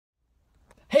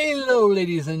Hello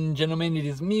ladies and gentlemen, it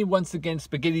is me once again,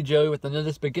 Spaghetti Joey, with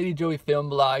another Spaghetti Joey Film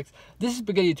Vlogs. This is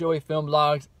Spaghetti Joey Film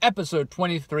Vlogs, episode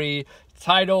 23,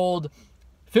 titled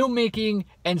Filmmaking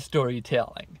and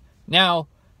Storytelling. Now,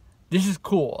 this is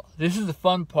cool. This is the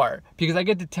fun part, because I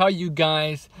get to tell you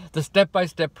guys the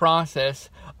step-by-step process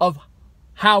of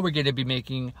how we're going to be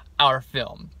making our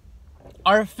film.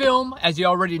 Our film, as you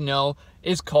already know,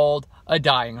 is called A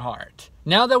Dying Heart.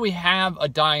 Now that we have A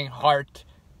Dying Heart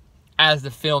as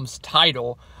the film's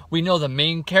title, we know the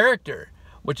main character,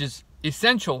 which is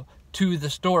essential to the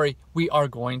story we are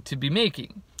going to be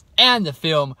making, and the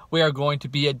film we are going to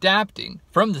be adapting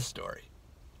from the story.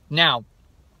 Now,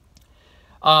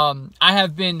 I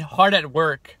have been hard at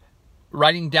work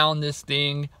writing down this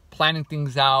thing, planning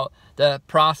things out, the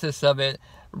process of it,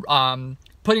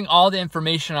 putting all the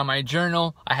information on my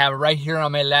journal. I have it right here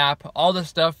on my lap, all the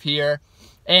stuff here.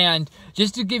 And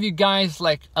just to give you guys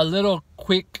like a little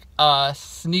quick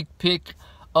sneak peek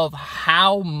of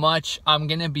how much I'm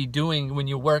gonna be doing when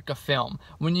you work a film.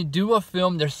 When you do a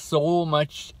film, there's so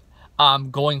much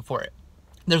going for it.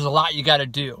 There's a lot you gotta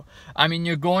do. I mean,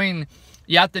 you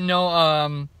have to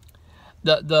know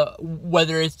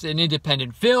whether it's an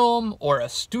independent film or a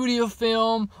studio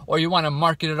film, or you want to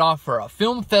market it off for a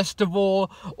film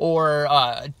festival or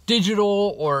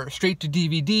digital or straight to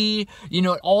DVD. You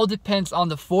know, it all depends on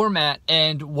the format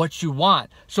and what you want.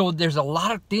 So there's a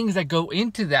lot of things that go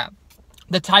into that.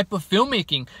 The type of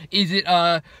filmmaking. Is it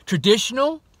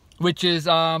traditional, which is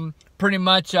pretty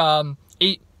much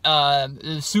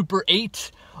Super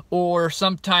 8, or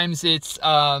sometimes it's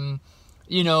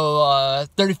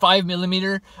 35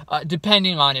 millimeter,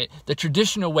 depending on it. The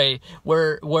traditional way,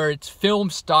 where it's film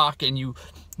stock, and you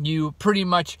pretty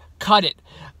much cut it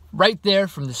right there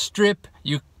from the strip.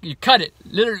 You cut it,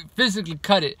 literally physically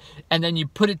cut it, and then you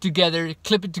put it together,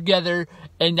 clip it together,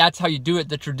 and that's how you do it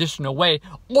the traditional way.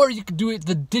 Or you could do it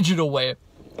the digital way,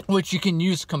 which you can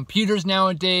use computers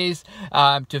nowadays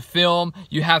to film.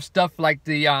 You have stuff like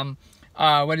the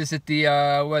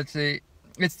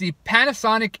it's the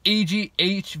Panasonic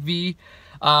AG-HV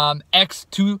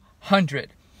X200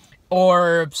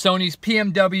 or Sony's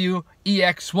PMW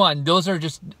EX1. Those are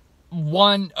just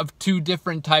one of two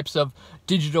different types of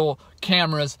digital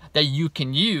cameras that you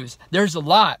can use. There's a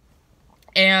lot.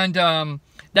 And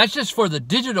that's just for the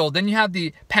digital. Then you have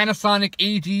the Panasonic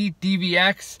AG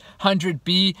DVX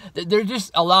 100B. There's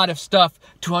just a lot of stuff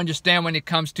to understand when it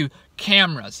comes to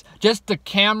cameras. Just the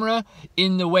camera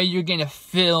in the way you're going to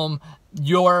film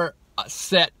your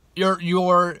set,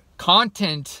 your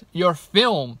content, your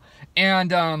film.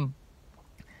 And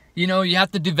you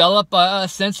have to develop a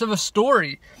sense of a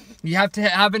story. You have to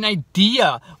have an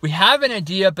idea. We have an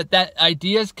idea, but that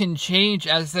ideas can change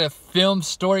as the film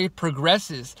story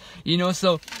progresses.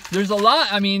 So there's a lot.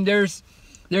 I mean, there's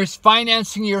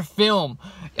financing your film.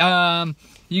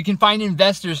 You can find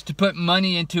investors to put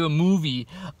money into a movie.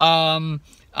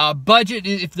 Budget,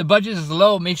 if the budget is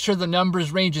low, make sure the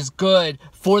numbers range is good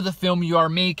for the film you are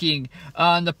making.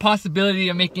 The possibility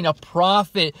of making a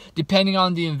profit depending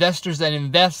on the investors that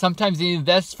invest. Sometimes they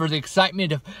invest for the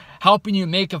excitement of helping you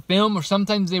make a film, or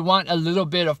sometimes they want a little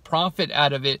bit of profit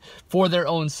out of it for their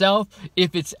own self.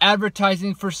 If it's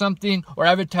advertising for something or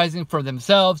advertising for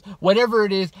themselves, whatever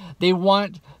it is, they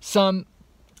want some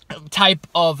type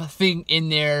of thing in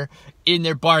their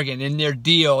bargain, in their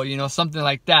deal, something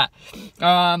like that.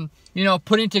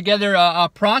 Putting together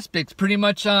prospects, pretty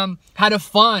much how to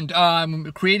fund,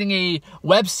 creating a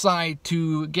website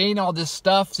to gain all this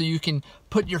stuff so you can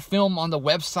put your film on the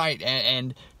website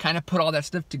and kind of put all that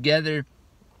stuff together.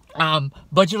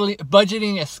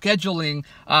 Budgeting and scheduling,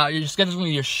 you're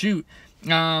scheduling your shoot.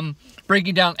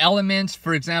 Breaking down elements,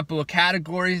 for example,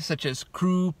 categories such as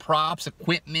crew, props,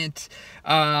 equipment,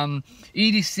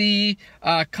 EDC,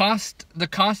 cost. The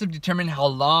cost of determining how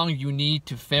long you need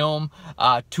to film,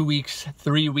 2 weeks,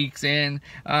 3 weeks in,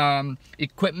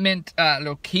 equipment,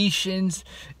 locations,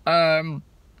 and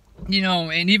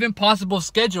even possible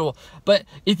schedule. But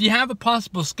if you have a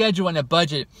possible schedule and a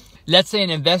budget, let's say an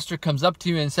investor comes up to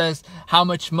you and says, how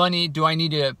much money do I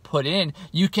need to put in?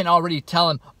 You can already tell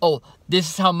them, oh, this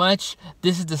is how much,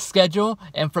 this is the schedule,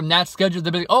 and from that schedule,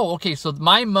 they'll be like, oh, okay, so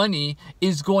my money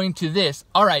is going to this.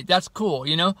 All right, that's cool,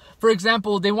 For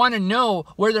example, they want to know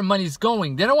where their money's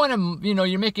going. They don't want to,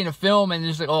 you're making a film and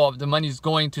it's like, oh, the money's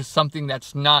going to something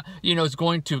that's not, it's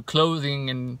going to clothing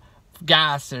and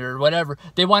gas or whatever.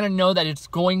 They want to know that it's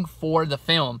going for the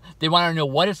film. They want to know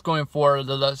what it's going for,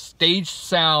 the stage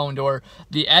sound or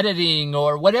the editing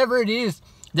or whatever it is.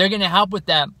 They're going to help with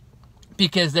that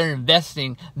because they're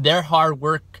investing their hard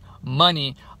work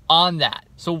money on that.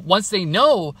 So once they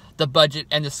know the budget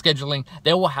and the scheduling,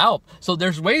 they will help. So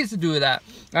there's ways to do that.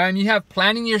 You have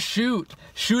planning your shoot,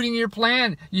 shooting your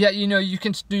plan. You know, you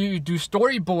can do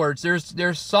storyboards.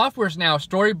 There's softwares now.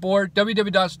 Storyboard,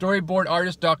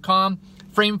 www.storyboardartist.com.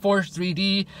 Frameforce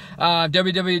 3D,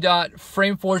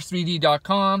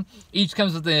 www.frameforce3d.com. Each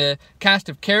comes with a cast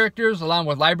of characters along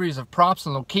with libraries of props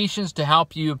and locations to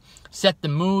help you set the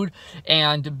mood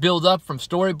and build up from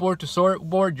storyboard to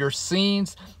storyboard your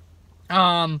scenes.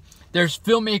 There's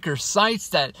filmmaker sites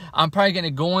that I'm probably going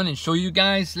to go on and show you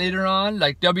guys later on,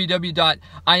 like www.imdb.com.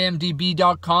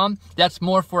 That's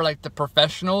more for like the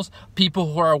professionals,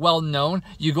 people who are well known.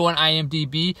 You go on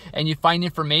IMDb and you find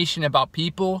information about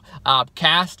people,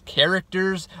 cast,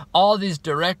 characters, all these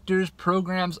directors,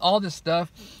 programs, all this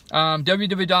stuff.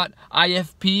 www.ifp.org.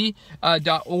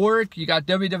 You got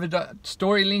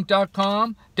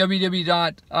www.storylink.com,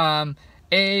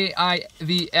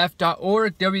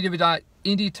 www.aivf.org,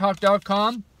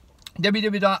 www.indietalk.com,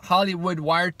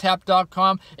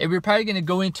 www.hollywoodwiretap.com. And we're probably going to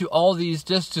go into all these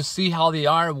just to see how they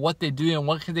are, what they do, and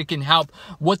what they can help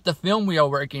with the film we are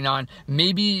working on.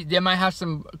 Maybe they might have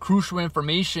some crucial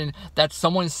information that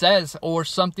someone says, or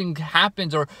something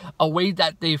happens, or a way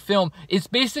that they film. It's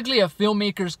basically a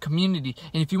filmmaker's community.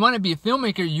 And if you want to be a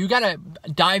filmmaker, you got to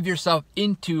dive yourself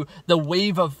into the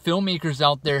wave of filmmakers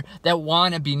out there that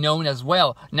want to be known as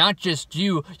well. Not just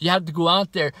you. You have to go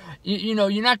out there. You know,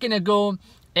 you're not going to go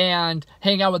and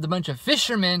hang out with a bunch of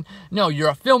fishermen. No, you're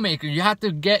a filmmaker. You have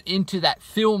to get into that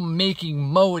filmmaking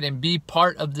mode and be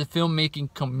part of the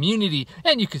filmmaking community.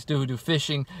 And you can still do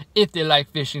fishing if they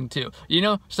like fishing too. You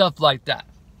know, stuff like that.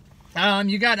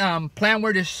 You got plan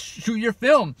where to shoot your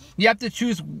film. You have to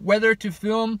choose whether to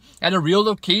film at a real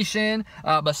location,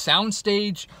 a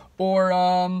soundstage, or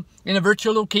in a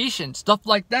virtual location, stuff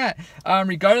like that.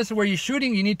 Regardless of where you're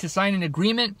shooting, you need to sign an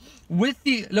agreement with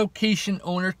the location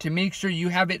owner to make sure you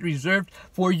have it reserved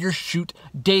for your shoot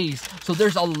days. So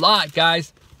there's a lot,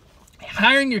 guys.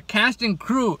 Hiring your cast and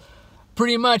crew,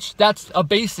 pretty much that's a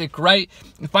basic, right?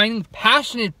 Finding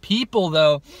passionate people,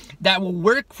 though, that will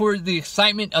work for the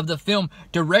excitement of the film.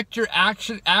 Direct your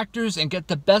actors and get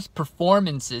the best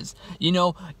performances, you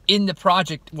know, in the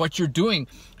project, what you're doing.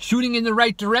 Shooting in the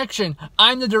right direction.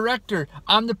 I'm the director.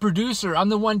 I'm the producer. I'm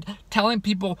the one telling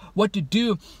people what to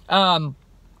do.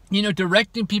 You know,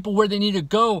 directing people where they need to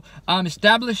go,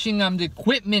 establishing the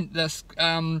equipment, the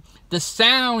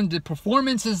sound, the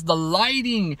performances, the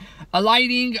lighting,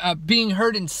 being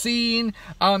heard and seen,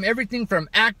 everything from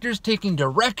actors taking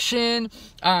direction,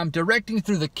 directing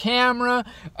through the camera,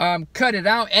 cut it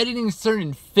out, editing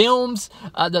certain films,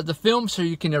 the film, so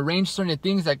you can arrange certain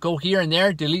things that go here and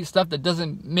there, delete stuff that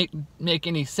doesn't make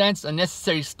any sense,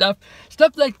 unnecessary stuff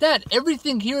like that.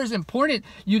 Everything here is important.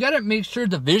 You got to make sure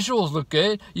the visuals look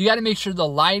good. You got to make sure the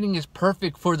lighting is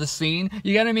perfect for the scene.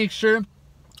 You got to make sure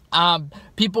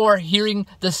people are hearing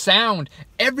the sound.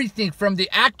 Everything from the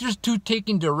actors to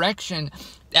taking direction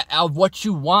of what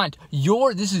you want.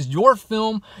 This is your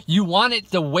film. You want it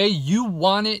the way you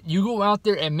want it. You go out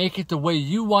there and make it the way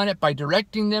you want it by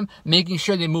directing them, making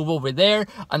sure they move over there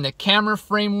on the camera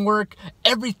framework,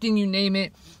 everything, you name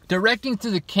it. Directing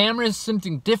through the camera is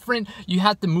something different. You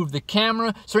have to move the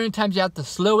camera. Certain times you have to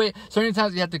slow it. Certain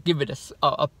times you have to give it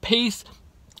a pace.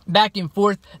 Back and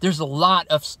forth. There's a lot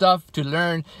of stuff to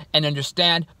learn and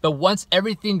understand, but once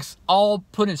everything's all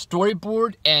put in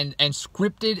storyboard and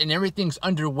scripted and everything's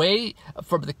underway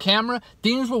for the camera,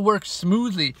 things will work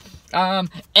smoothly.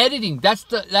 Editing, that's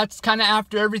kind of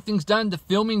after everything's done, the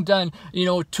filming done, you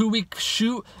know, 2-week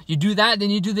shoot, you do that,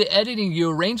 then you do the editing, you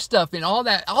arrange stuff and all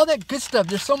that good stuff.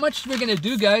 There's so much we're gonna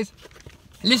do, guys.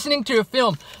 Listening to a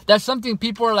film, that's something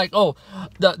people are like, oh,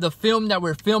 the film that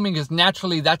we're filming is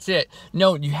naturally, that's it.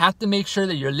 No, you have to make sure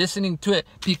that you're listening to it,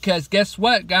 because guess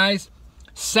what, guys?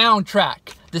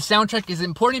 Soundtrack. The soundtrack is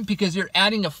important because you're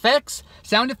adding effects,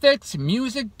 sound effects,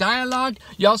 music, dialogue.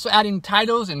 You're also adding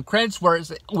titles and credits,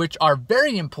 which are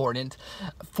very important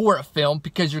for a film,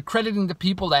 because you're crediting the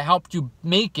people that helped you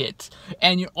make it.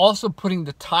 And you're also putting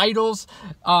the titles,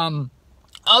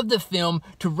 of the film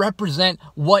to represent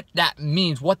what that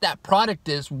means, what that product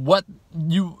is, what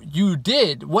you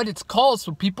did, what it's called,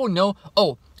 so people know,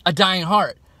 oh, A Dying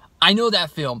Heart. I know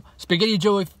that film. Spaghetti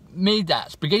Joey made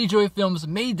that. Spaghetti Joey Films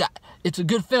made that. It's a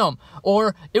good film.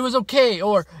 Or it was okay.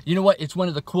 Or, you know what, it's one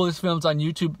of the coolest films on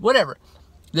YouTube. Whatever.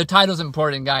 The title's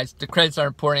important, guys. The credits are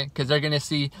important because they're going to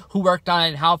see who worked on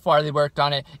it, how far they worked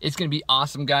on it. It's going to be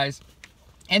awesome, guys.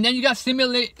 And then you got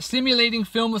simulating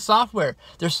film with software.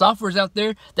 There's softwares out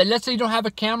there that, let's say you don't have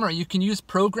a camera, you can use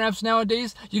programs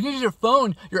nowadays. You can use your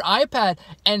phone, your iPad,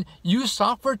 and use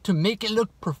software to make it look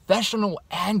professional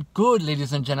and good,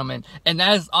 ladies and gentlemen. And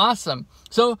that is awesome.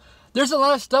 So there's a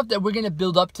lot of stuff that we're going to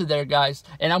build up to there, guys.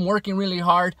 And I'm working really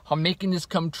hard on making this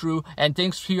come true. And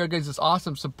thanks for your guys'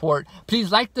 awesome support. Please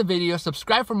like the video,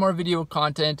 subscribe for more video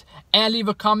content, and leave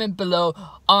a comment below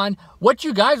on what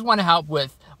you guys want to help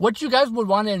with, what you guys would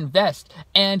want to invest,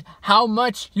 and how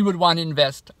much you would want to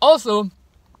invest. Also,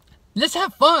 let's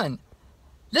have fun.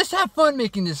 Let's have fun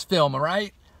making this film, all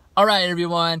right? All right,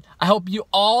 everyone. I hope you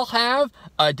all have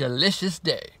a delicious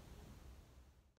day.